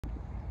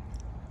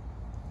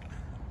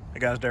Hey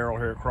guys, Daryl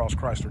here at Cross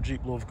Chrysler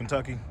Jeep, Louisville,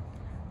 Kentucky.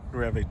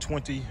 We have a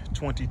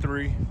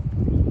 2023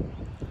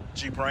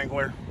 Jeep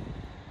Wrangler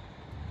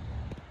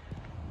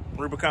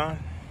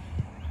Rubicon.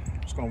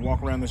 Just gonna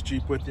walk around this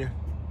Jeep with you.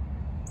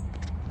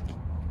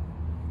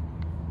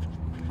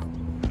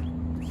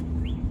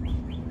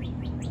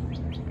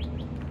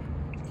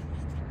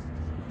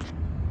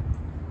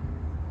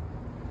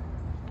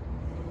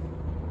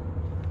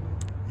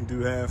 You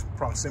do have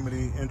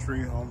proximity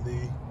entry on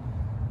the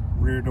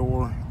rear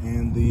door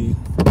and the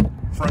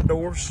front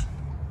doors.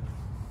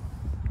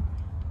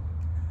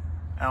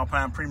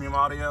 Alpine premium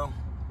audio.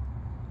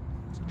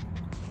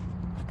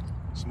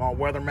 Small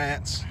weather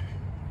mats.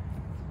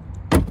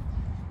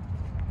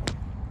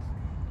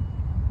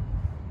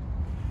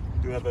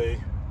 Do have a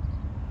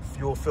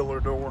fuel filler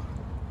door.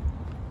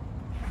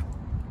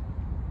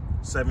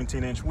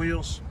 17-inch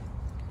wheels.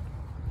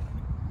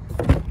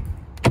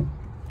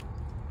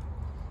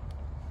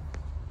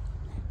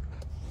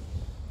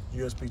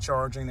 USB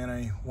charging and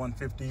a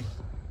 150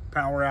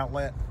 power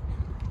outlet.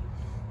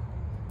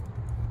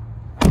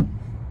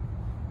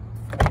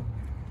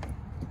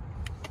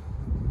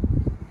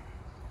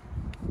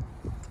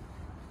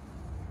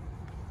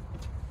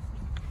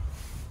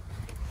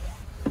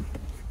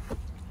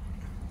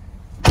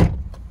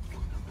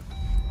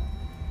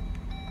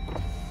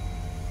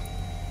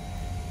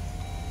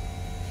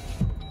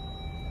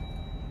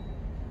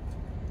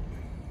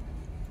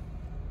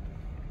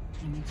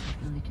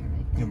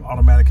 You have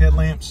automatic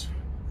headlamps,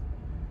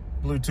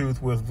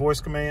 Bluetooth with voice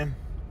command.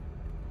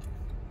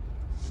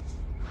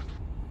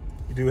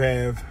 You do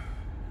have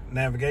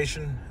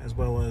navigation as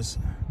well as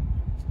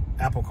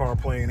Apple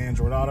CarPlay and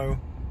Android Auto.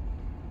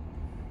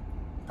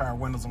 Power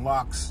windows and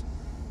locks.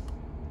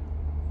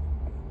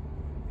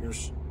 Your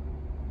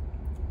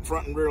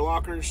front and rear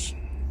lockers,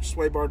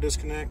 sway bar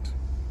disconnect.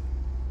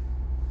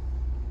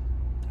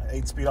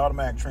 8-speed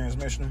automatic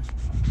transmission.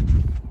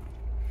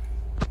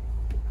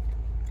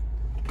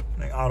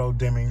 Auto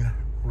dimming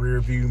rear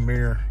view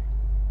mirror.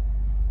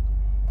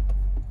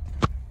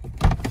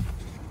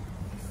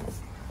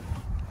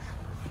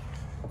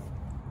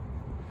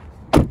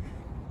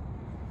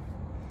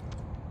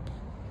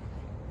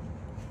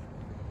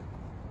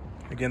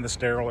 Again, this is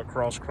Daryl at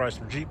Cross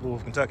Chrysler Jeep,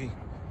 Louisville, Kentucky.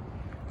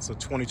 It's a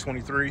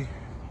 2023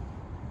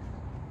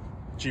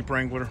 Jeep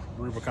Wrangler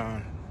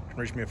Rubicon. You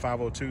can reach me at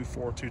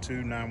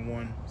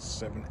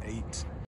 502-422-9178.